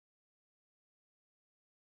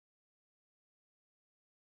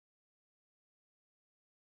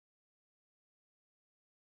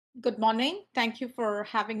Good morning. Thank you for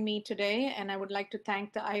having me today. And I would like to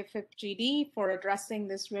thank the IFFGD for addressing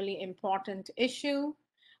this really important issue.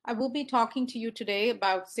 I will be talking to you today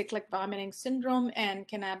about cyclic vomiting syndrome and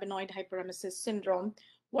cannabinoid hyperemesis syndrome,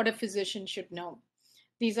 what a physician should know.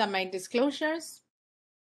 These are my disclosures.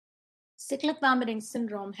 Cyclic vomiting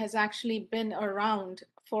syndrome has actually been around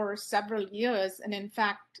for several years and, in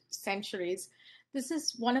fact, centuries. This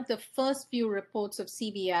is one of the first few reports of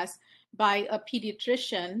CVS by a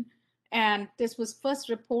pediatrician, and this was first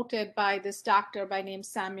reported by this doctor by name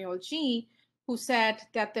Samuel G., who said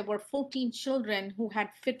that there were 14 children who had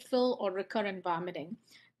fitful or recurrent vomiting.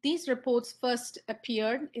 These reports first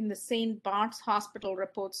appeared in the St. Bart's Hospital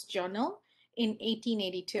Reports Journal in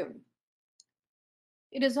 1882.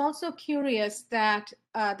 It is also curious that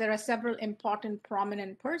there are several important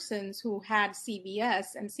prominent persons who had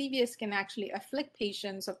CVS, and CVS can actually afflict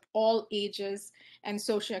patients of all ages and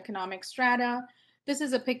socioeconomic strata. This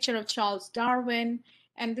is a picture of Charles Darwin,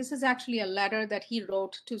 and this is actually a letter that he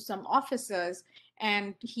wrote to some officers.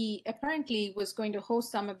 And he apparently was going to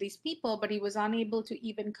host some of these people, but he was unable to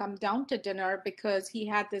even come down to dinner because he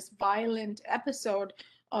had this violent episode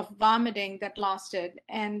of vomiting that lasted.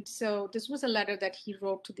 And so this was a letter that he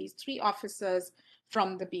wrote to these three officers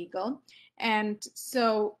from the Beagle. And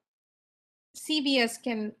so CVS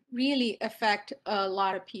can really affect a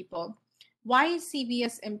lot of people. Why is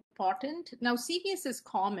CVS important? Now, CVS is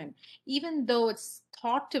common. Even though it's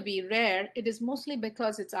thought to be rare, it is mostly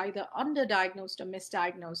because it's either underdiagnosed or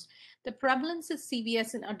misdiagnosed. The prevalence of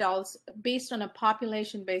CVS in adults, based on a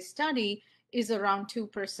population-based study, is around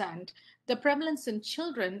 2%. The prevalence in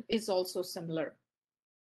children is also similar.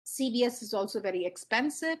 CVS is also very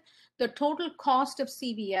expensive. The total cost of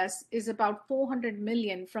CVS is about 400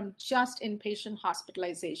 million from just inpatient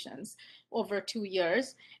hospitalizations over 2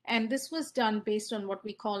 years. And this was done based on what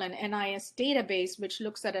we call an NIS database, which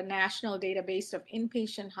looks at a national database of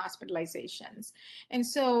inpatient hospitalizations. And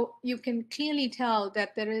so you can clearly tell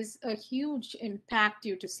that there is a huge impact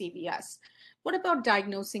due to CVS. What about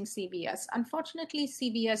diagnosing CVS? Unfortunately,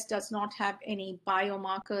 CVS does not have any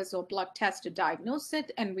biomarkers or blood tests to diagnose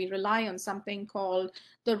it, and we rely on something called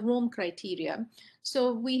the Rome criteria.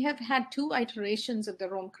 So we have had two iterations of the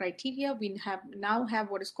Rome criteria. We now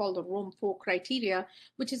have what is called the Rome 4 criteria,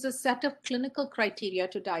 which is a set of clinical criteria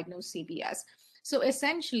to diagnose CVS. So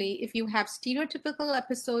essentially, if you have stereotypical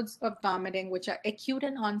episodes of vomiting, which are acute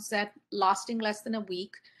in onset, lasting less than a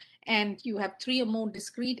week, and you have 3 or more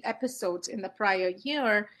discrete episodes in the prior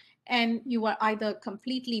year, and you are either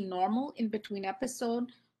completely normal in between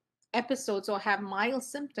episodes or have mild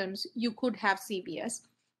symptoms, you could have CVS.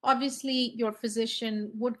 Obviously, your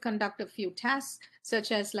physician would conduct a few tests,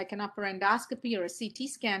 such as like an upper endoscopy or a CT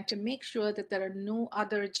scan, to make sure that there are no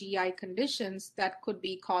other GI conditions that could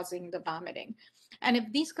be causing the vomiting. And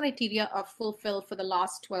if these criteria are fulfilled for the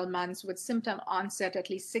last 12 months with symptom onset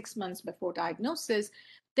at least 6 months before diagnosis,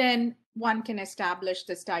 then one can establish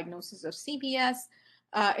this diagnosis of CVS.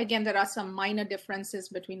 Again, there are some minor differences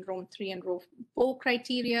between Rome 3 and Rome 4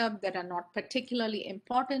 criteria that are not particularly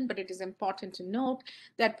important, but it is important to note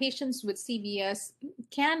that patients with CVS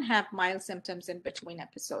can have mild symptoms in between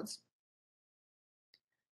episodes.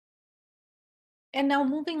 And now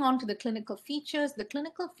moving on to the clinical features. The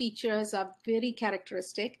clinical features are very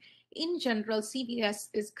characteristic. In general, CVS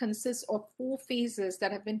consists of 4 phases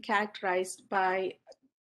that have been characterized by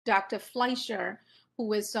Dr. Fleischer,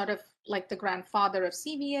 who is sort of like the grandfather of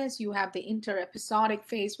CVS. You have the inter-episodic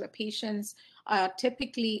phase where patients are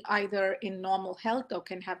typically either in normal health or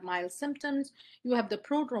can have mild symptoms. You have the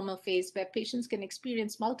prodromal phase where patients can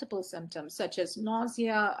experience multiple symptoms such as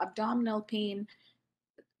nausea, abdominal pain,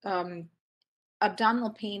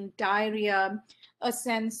 diarrhea,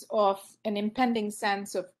 an impending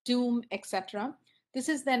sense of doom, etc. This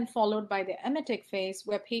is then followed by the emetic phase,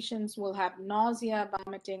 where patients will have nausea,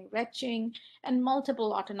 vomiting, retching, and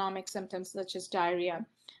multiple autonomic symptoms such as diarrhea.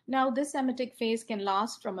 Now, this emetic phase can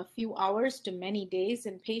last from a few hours to many days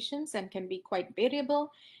in patients and can be quite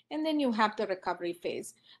variable. And then you have the recovery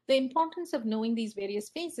phase. The importance of knowing these various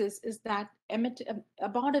phases is that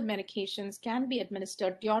abortive medications can be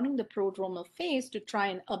administered during the prodromal phase to try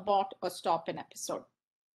and abort or stop an episode.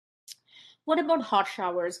 What about hot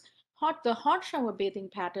showers? The hot shower bathing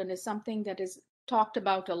pattern is something that is talked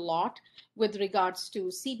about a lot with regards to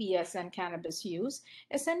CVS and cannabis use.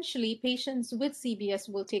 Essentially, patients with CVS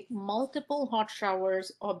will take multiple hot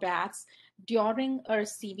showers or baths during a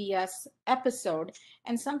CVS episode.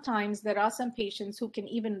 And sometimes there are some patients who can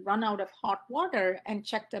even run out of hot water and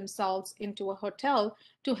check themselves into a hotel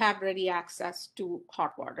to have ready access to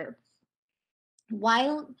hot water.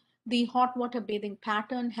 While The hot water bathing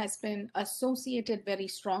pattern has been associated very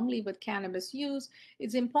strongly with cannabis use.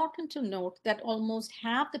 It's important to note that almost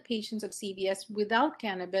half the patients of CVS without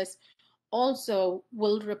cannabis also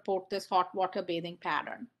will report this hot water bathing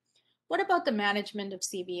pattern. What about the management of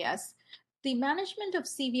CVS? The management of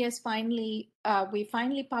CVS we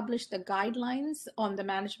finally published the guidelines on the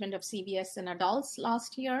management of CVS in adults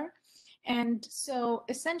last year. And so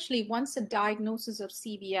essentially, once a diagnosis of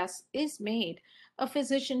CVS is made, a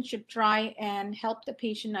physician should try and help the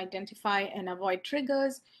patient identify and avoid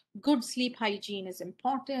triggers. Good sleep hygiene is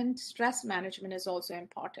important. Stress management is also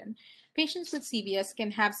important. Patients with CVS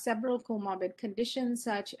can have several comorbid conditions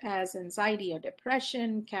such as anxiety or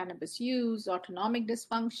depression, cannabis use, autonomic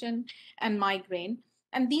dysfunction, and migraine.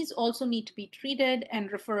 And these also need to be treated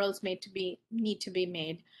and referrals need to be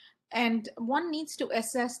made. And one needs to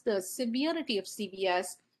assess the severity of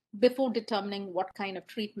CVS before determining what kind of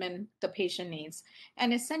treatment the patient needs.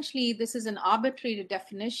 And essentially, this is an arbitrary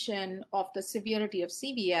definition of the severity of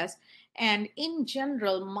CVS. And in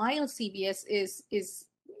general, mild CVS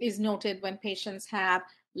is noted when patients have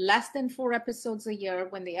less than 4 episodes a year,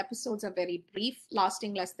 when the episodes are very brief,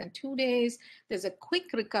 lasting less than 2 days. There's a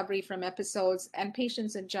quick recovery from episodes, and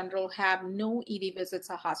patients in general have no ED visits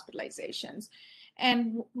or hospitalizations.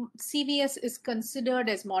 And CVS is considered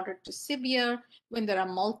as moderate to severe when there are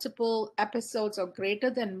multiple episodes or greater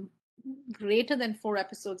than 4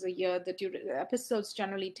 episodes a year. The episodes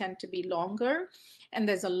generally tend to be longer, and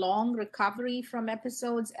there's a long recovery from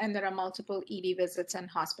episodes, and there are multiple ED visits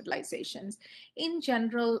and hospitalizations. In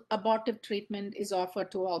general, abortive treatment is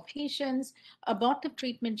offered to all patients. Abortive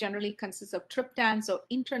treatment generally consists of triptans or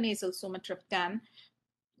intranasal sumatriptan,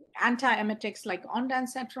 antiemetics like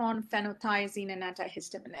ondansetron, phenothiazine, and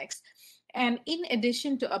antihistaminics. And in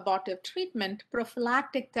addition to abortive treatment,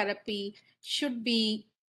 prophylactic therapy should be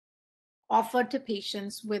offered to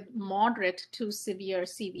patients with moderate to severe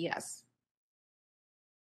CVS.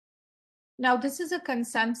 Now, this is a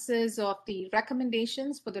consensus of the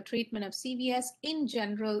recommendations for the treatment of CVS. In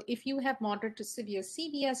general, if you have moderate to severe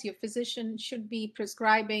CVS, your physician should be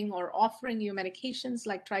prescribing or offering you medications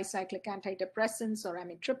like tricyclic antidepressants or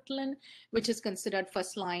amitriptyline, which is considered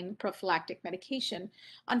first-line prophylactic medication.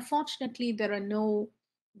 Unfortunately, there are no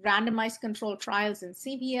randomized controlled trials in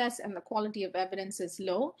CVS, and the quality of evidence is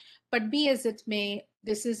low, but be as it may,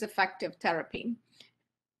 this is effective therapy.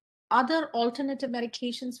 Other alternative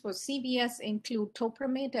medications for CVS include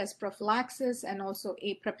topiramate as prophylaxis and also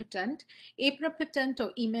aprepitant. Aprepitant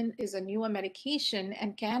or Emin is a newer medication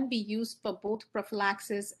and can be used for both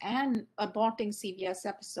prophylaxis and aborting CVS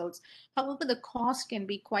episodes. However, the cost can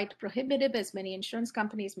be quite prohibitive as many insurance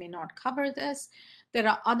companies may not cover this. There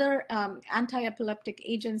are other anti-epileptic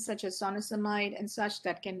agents such as zonisamide and such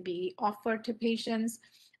that can be offered to patients.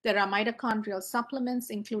 There are mitochondrial supplements,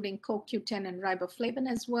 including CoQ10 and riboflavin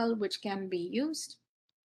as well, which can be used.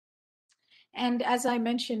 And as I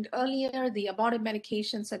mentioned earlier, the abortive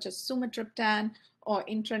medications such as sumatriptan or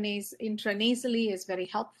intranasally is very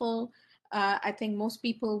helpful. I think most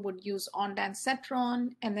people would use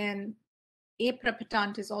ondansetron, and then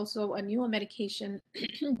aprepitant is also a newer medication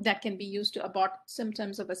that can be used to abort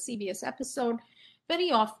symptoms of a CVS episode.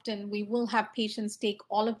 Very often, we will have patients take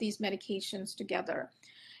all of these medications together.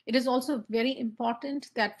 It is also very important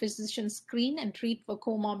that physicians screen and treat for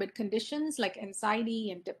comorbid conditions like anxiety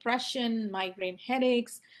and depression, migraine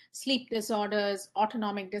headaches, sleep disorders,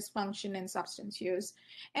 autonomic dysfunction, and substance use.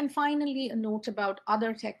 And finally, a note about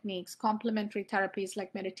other techniques. Complementary therapies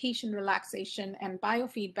like meditation, relaxation, and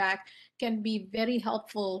biofeedback can be very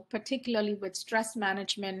helpful, particularly with stress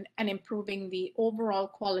management and improving the overall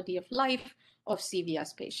quality of life of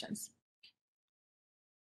CVS patients.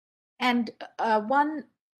 And one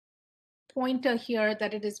pointer here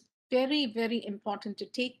that it is very, very important to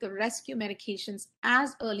take the rescue medications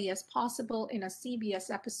as early as possible in a CVS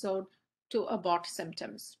episode to abort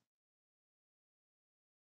symptoms.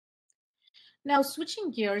 Now,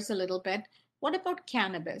 switching gears a little bit, what about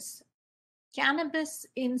cannabis? Cannabis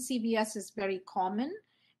in CVS is very common,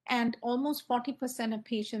 and almost 40% of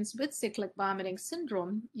patients with cyclic vomiting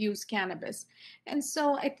syndrome use cannabis. And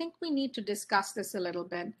so I think we need to discuss this a little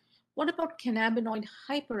bit. What about cannabinoid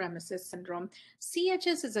hyperemesis syndrome?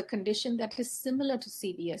 CHS is a condition that is similar to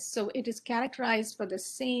CVS. So it is characterized for the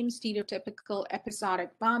same stereotypical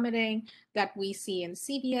episodic vomiting that we see in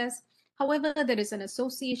CVS. However, there is an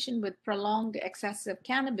association with prolonged excessive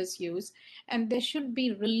cannabis use, and there should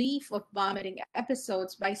be relief of vomiting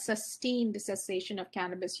episodes by sustained cessation of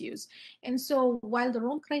cannabis use. And so, while the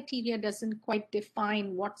Rome criteria doesn't quite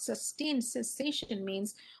define what sustained cessation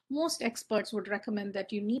means, most experts would recommend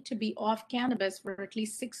that you need to be off cannabis for at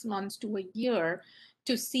least 6 months to a year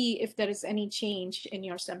to see if there is any change in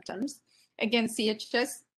your symptoms. Again,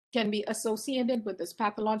 CHS can be associated with this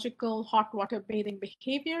pathological hot water bathing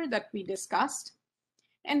behavior that we discussed.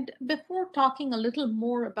 And before talking a little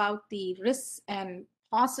more about the risks and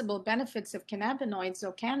possible benefits of cannabinoids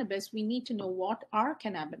or cannabis, we need to know what are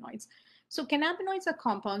cannabinoids. So cannabinoids are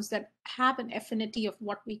compounds that have an affinity of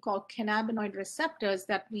what we call cannabinoid receptors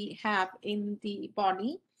that we have in the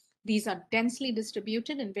body. These are densely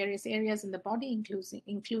distributed in various areas in the body,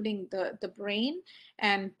 including the brain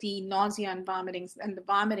and the nausea and the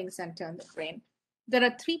vomiting center in the brain. There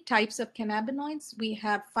are three types of cannabinoids. We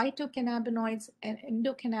have phytocannabinoids and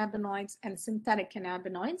endocannabinoids and synthetic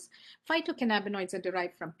cannabinoids. Phytocannabinoids are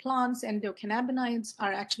derived from plants. Endocannabinoids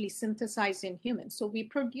are actually synthesized in humans. So we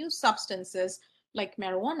produce substances like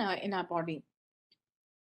marijuana in our body.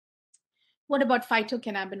 What about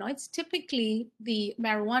phytocannabinoids? Typically, the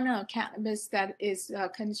marijuana or cannabis that is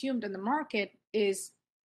consumed in the market is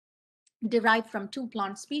derived from two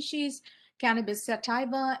plant species, Cannabis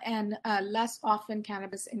sativa and less often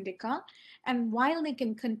Cannabis indica. And while they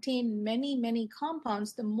can contain many, many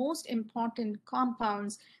compounds, the most important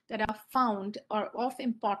compounds that are found or of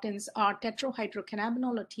importance are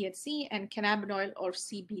tetrahydrocannabinol or THC and cannabinoid or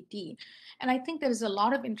CBD. And I think there is a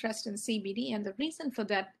lot of interest in CBD, and the reason for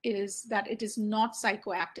that is that it is not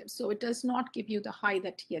psychoactive. So it does not give you the high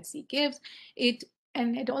that THC gives.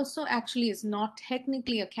 And it also actually is not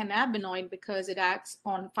technically a cannabinoid because it acts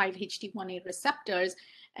on 5-HT1A receptors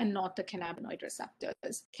and not the cannabinoid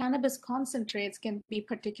receptors. Cannabis concentrates can be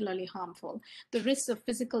particularly harmful. The risks of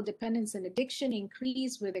physical dependence and addiction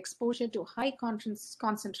increase with exposure to high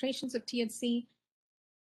concentrations of THC.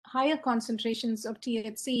 Higher concentrations of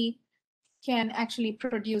THC can actually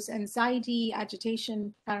produce anxiety,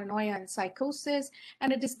 agitation, paranoia, and psychosis.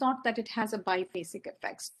 And it is thought that it has a biphasic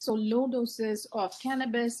effect. So low doses of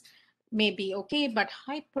cannabis may be okay, but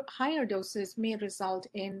higher doses may result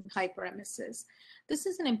in hyperemesis. This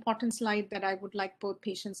is an important slide that I would like both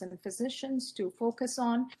patients and physicians to focus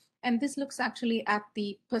on. And this looks actually at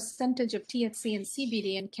the percentage of THC and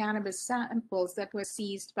CBD in cannabis samples that were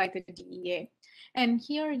seized by the DEA. And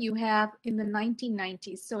here you have in the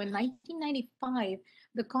 1990s. So in 1995,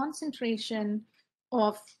 the concentration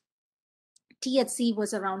of THC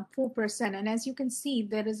was around 4%. And as you can see,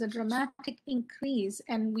 there is a dramatic increase,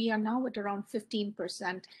 and we are now at around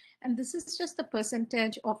 15%. And this is just the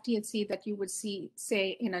percentage of THC that you would see,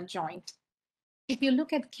 say, in a joint. If you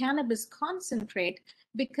look at cannabis concentrate,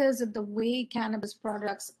 because of the way cannabis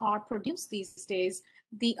products are produced these days,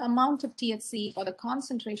 the amount of THC or the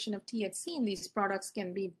concentration of THC in these products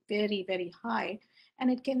can be very, very high.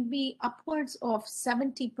 And it can be upwards of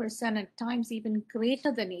 70%, at times even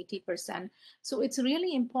greater than 80%. So it's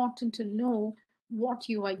really important to know what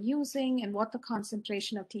you are using and what the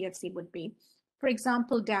concentration of THC would be. For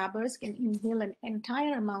example, dabbers can inhale an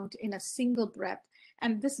entire amount in a single breath,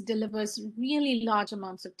 and this delivers really large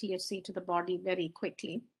amounts of THC to the body very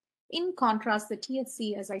quickly. In contrast, the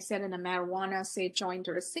THC, as I said, in a marijuana, say joint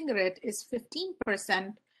or a cigarette, is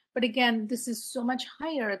 15%. But again, this is so much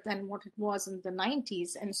higher than what it was in the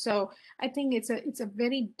 90s. And so I think it's a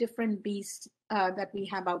very different beast that we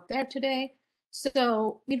have out there today.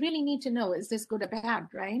 So we really need to know, is this good or bad,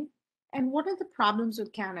 right? And what are the problems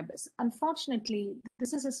with cannabis? Unfortunately,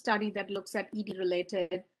 this is a study that looks at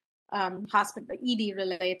ED-related hospital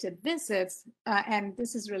ED-related visits, and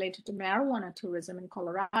this is related to marijuana tourism in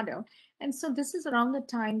Colorado. And so this is around the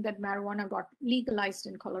time that marijuana got legalized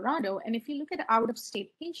in Colorado. And if you look at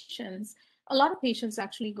out-of-state patients, a lot of patients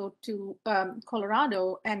actually go to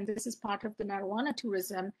Colorado, and this is part of the marijuana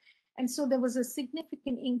tourism. And so there was a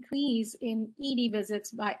significant increase in ED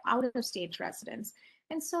visits by out-of-state residents.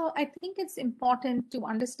 And so I think it's important to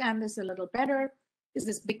understand this a little better. Is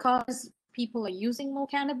this because people are using more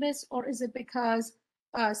cannabis, or is it because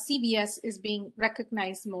CVS is being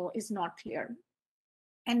recognized more, is not clear.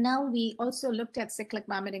 And now we also looked at cyclic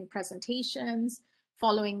vomiting presentations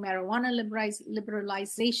following marijuana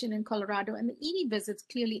liberalization in Colorado, and the ED visits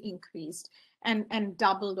clearly increased and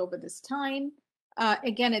doubled over this time.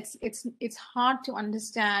 Again, it's hard to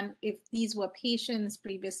understand if these were patients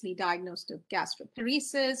previously diagnosed with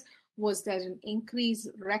gastroparesis. Was there an increased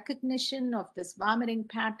recognition of this vomiting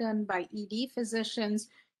pattern by ED physicians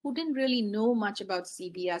who didn't really know much about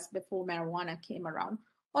CVS before marijuana came around?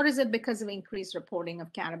 Or is it because of increased reporting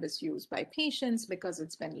of cannabis use by patients because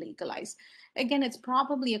it's been legalized? Again, it's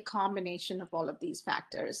probably a combination of all of these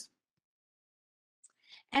factors.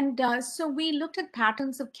 And so we looked at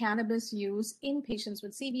patterns of cannabis use in patients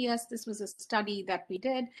with CVS. This was a study that we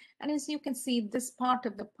did. And as you can see, this part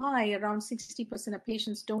of the pie, around 60% of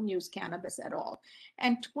patients don't use cannabis at all.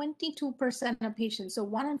 And 22% of patients, so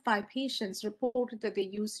 1 in 5 patients, reported that they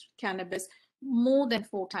used cannabis more than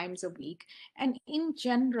 4 times a week. And in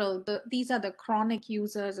general, these are the chronic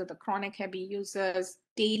users or the chronic heavy users,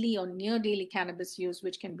 daily or near daily cannabis use,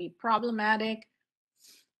 which can be problematic.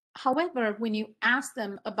 However, when you ask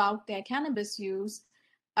them about their cannabis use,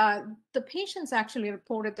 the patients actually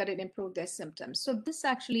reported that it improved their symptoms. So this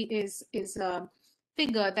actually is a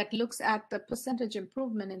figure that looks at the percentage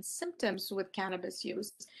improvement in symptoms with cannabis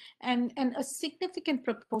use. And a significant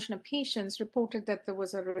proportion of patients reported that there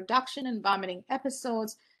was a reduction in vomiting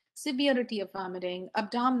episodes, severity of vomiting,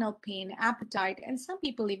 abdominal pain, appetite, and some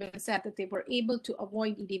people even said that they were able to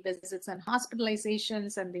avoid ED visits and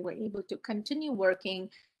hospitalizations, and they were able to continue working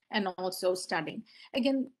and also studying.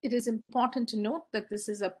 Again, it is important to note that this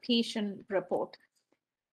is a patient report.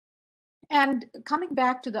 And coming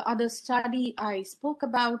back to the other study I spoke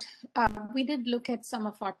about, we did look at some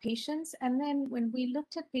of our patients. And then when we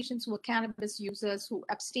looked at patients who were cannabis users who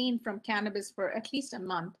abstained from cannabis for at least a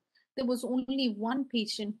month, there was only one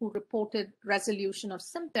patient who reported resolution of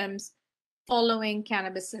symptoms following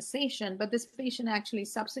cannabis cessation, but this patient actually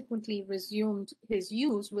subsequently resumed his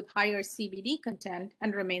use with higher CBD content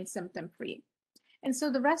and remained symptom-free. And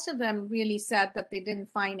so the rest of them really said that they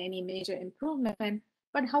didn't find any major improvement.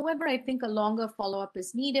 But however, I think a longer follow-up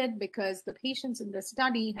is needed because the patients in the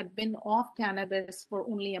study had been off cannabis for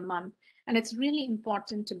only a month. And it's really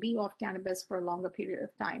important to be off cannabis for a longer period of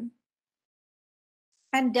time.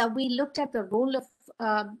 And we looked at the role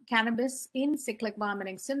of cannabis in cyclic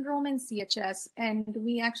vomiting syndrome and CHS. And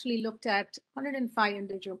we actually looked at 105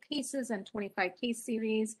 individual cases and 25 case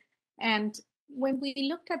series. And when we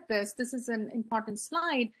looked at this is an important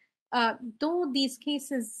slide. Though these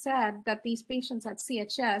cases said that these patients had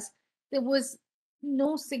CHS, there was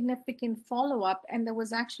no significant follow-up, and there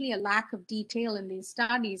was actually a lack of detail in these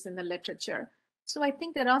studies in the literature. So I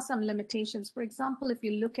think there are some limitations. For example, if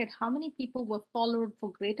you look at how many people were followed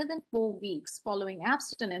for greater than 4 weeks following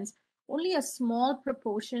abstinence, only a small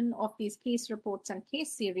proportion of these case reports and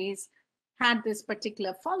case series had this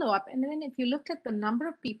particular follow-up. And then if you looked at the number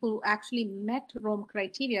of people who actually met Rome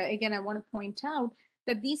criteria, again, I want to point out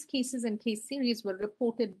that these cases and case series were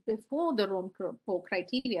reported before the Rome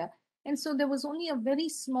criteria. And so there was only a very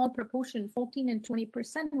small proportion, 14 and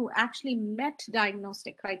 20%, who actually met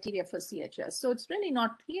diagnostic criteria for CHS. So it's really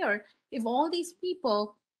not clear if all these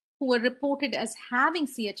people who were reported as having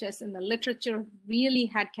CHS in the literature really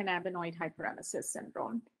had cannabinoid hyperemesis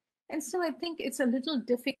syndrome. And so I think it's a little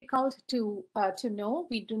difficult to know.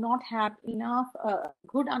 We do not have enough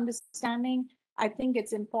good understanding. I think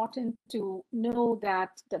it's important to know that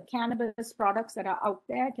the cannabis products that are out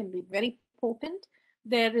there can be very potent.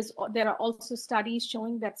 There are also studies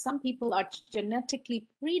showing that some people are genetically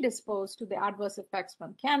predisposed to the adverse effects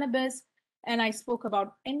from cannabis. And I spoke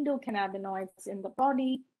about endocannabinoids in the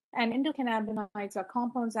body. And endocannabinoids are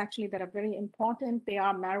compounds actually that are very important. They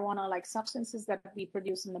are marijuana-like substances that we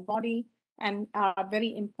produce in the body and are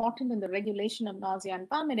very important in the regulation of nausea and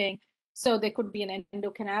vomiting. So there could be an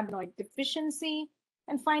endocannabinoid deficiency.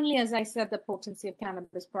 And finally, as I said, the potency of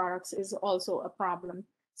cannabis products is also a problem.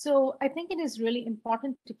 So I think it is really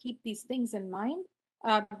important to keep these things in mind.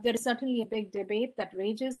 There is certainly a big debate that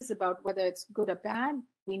rages about whether it's good or bad.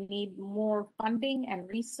 We need more funding and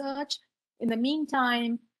research. In the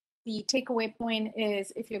meantime, the takeaway point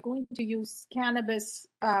is if you're going to use cannabis,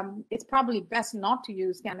 it's probably best not to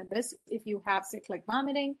use cannabis if you have cyclic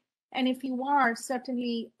vomiting. And if you are,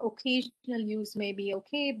 certainly occasional use may be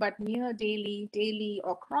okay, but near daily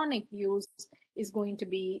or chronic use is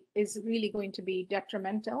really going to be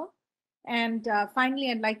detrimental. And finally,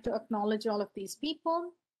 I'd like to acknowledge all of these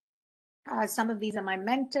people. Some of these are my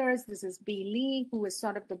mentors. This is B. Lee, who is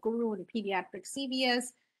sort of the guru in pediatric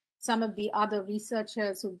CVS. Some of the other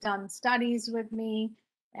researchers who've done studies with me,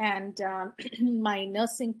 and my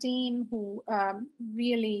nursing team who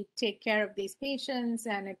really take care of these patients,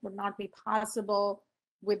 and it would not be possible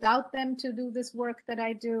without them to do this work that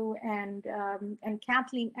I do. And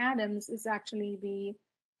Kathleen Adams is actually the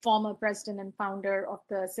former president and founder of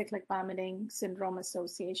the Cyclic Vomiting Syndrome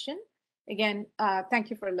Association. Again,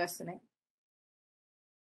 thank you for listening.